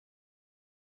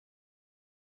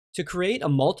To create a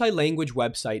multi-language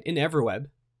website in EverWeb,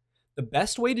 the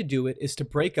best way to do it is to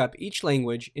break up each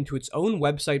language into its own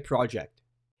website project.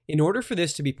 In order for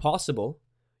this to be possible,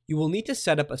 you will need to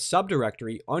set up a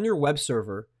subdirectory on your web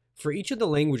server for each of the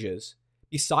languages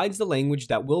besides the language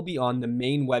that will be on the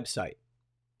main website.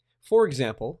 For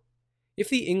example, if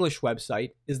the English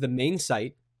website is the main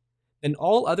site, then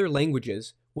all other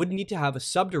languages would need to have a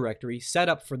subdirectory set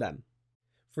up for them.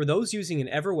 For those using an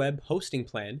EverWeb hosting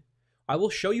plan, I will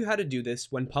show you how to do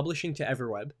this when publishing to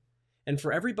EverWeb, and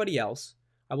for everybody else,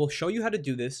 I will show you how to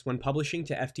do this when publishing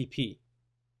to FTP.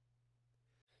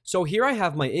 So here I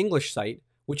have my English site,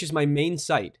 which is my main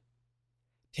site.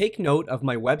 Take note of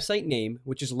my website name,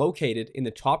 which is located in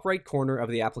the top right corner of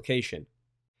the application.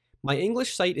 My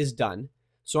English site is done,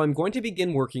 so I'm going to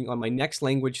begin working on my next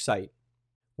language site.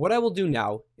 What I will do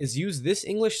now is use this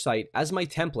English site as my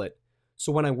template,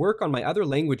 so when I work on my other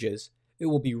languages, it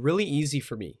will be really easy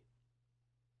for me.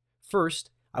 First,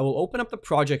 I will open up the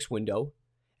projects window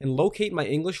and locate my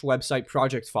English website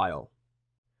project file.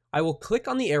 I will click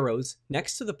on the arrows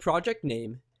next to the project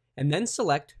name and then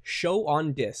select Show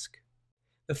on Disk.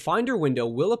 The Finder window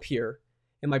will appear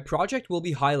and my project will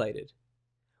be highlighted.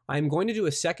 I am going to do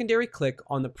a secondary click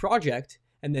on the project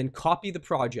and then copy the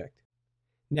project.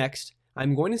 Next,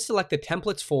 I'm going to select the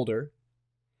Templates folder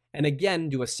and again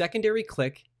do a secondary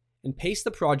click and paste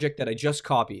the project that I just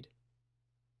copied.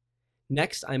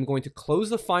 Next, I'm going to close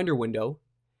the Finder window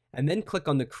and then click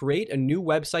on the Create a New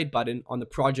Website button on the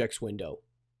Projects window.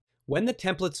 When the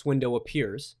Templates window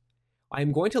appears, I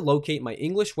am going to locate my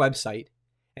English website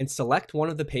and select one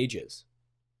of the pages.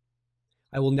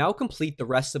 I will now complete the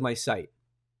rest of my site.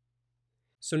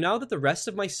 So now that the rest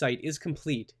of my site is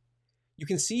complete, you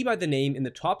can see by the name in the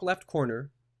top left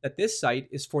corner that this site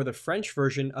is for the French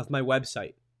version of my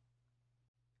website.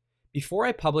 Before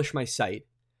I publish my site,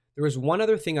 there is one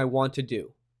other thing I want to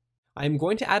do. I am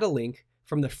going to add a link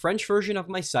from the French version of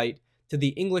my site to the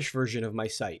English version of my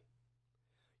site.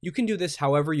 You can do this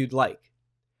however you'd like.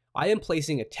 I am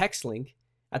placing a text link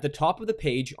at the top of the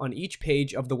page on each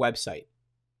page of the website.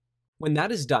 When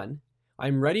that is done, I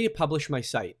am ready to publish my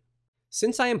site.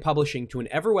 Since I am publishing to an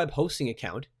EverWeb hosting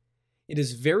account, it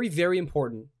is very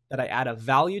important that I add a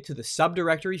value to the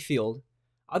subdirectory field,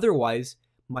 otherwise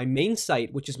my main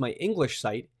site, which is my English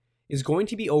site, is going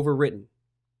to be overwritten.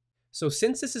 So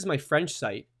since this is my French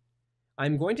site,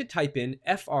 I'm going to type in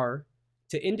FR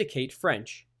to indicate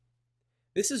French.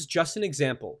 This is just an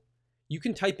example. You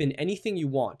can type in anything you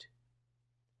want.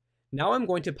 Now I'm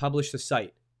going to publish the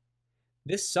site.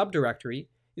 This subdirectory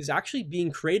is actually being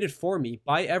created for me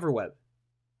by EverWeb.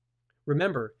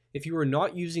 Remember, if you are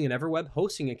not using an EverWeb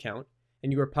hosting account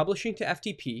and you are publishing to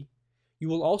FTP, you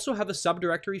will also have a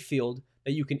subdirectory field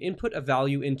that you can input a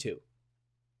value into.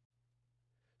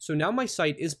 So now my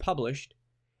site is published,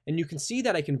 and you can see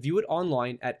that I can view it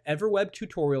online at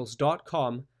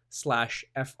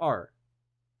everwebtutorials.com/fr.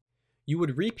 You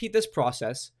would repeat this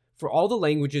process for all the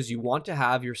languages you want to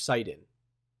have your site in.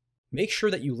 Make sure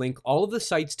that you link all of the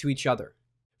sites to each other.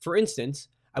 For instance,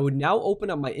 I would now open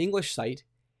up my English site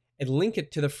and link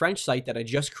it to the French site that I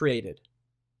just created.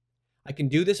 I can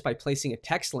do this by placing a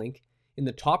text link in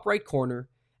the top right corner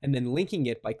and then linking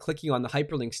it by clicking on the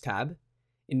Hyperlinks tab,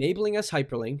 enabling as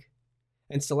hyperlink,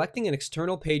 and selecting an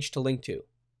external page to link to.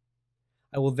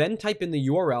 I will then type in the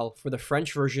URL for the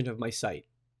French version of my site.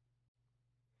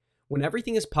 When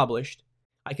everything is published,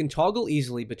 I can toggle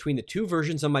easily between the two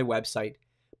versions of my website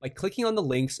by clicking on the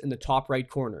links in the top right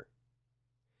corner.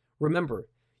 Remember,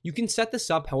 you can set this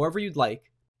up however you'd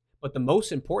like, but the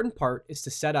most important part is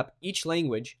to set up each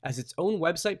language as its own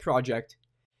website project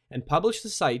and publish the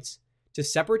sites to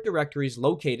separate directories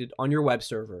located on your web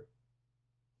server.